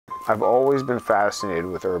I've always been fascinated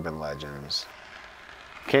with urban legends.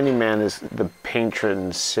 Candyman is the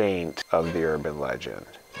patron saint of the urban legend.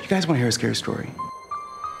 You guys want to hear a scary story?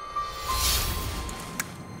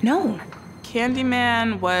 No.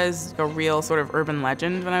 Candyman was a real sort of urban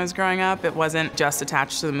legend when I was growing up. It wasn't just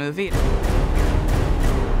attached to the movie.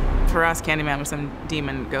 For us, Candyman was some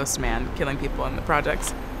demon ghost man killing people in the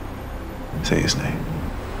projects. Say his name.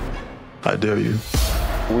 I dare you.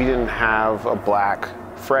 We didn't have a black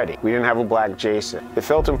Freddy. We didn't have a black Jason. It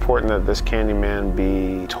felt important that this Candyman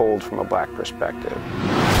be told from a black perspective.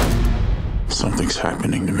 Something's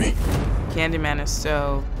happening to me. Candyman is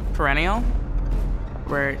so perennial.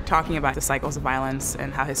 We're talking about the cycles of violence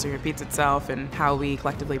and how history repeats itself and how we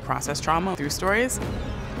collectively process trauma through stories.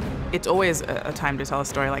 It's always a time to tell a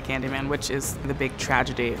story like Candyman, which is the big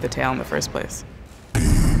tragedy of the tale in the first place.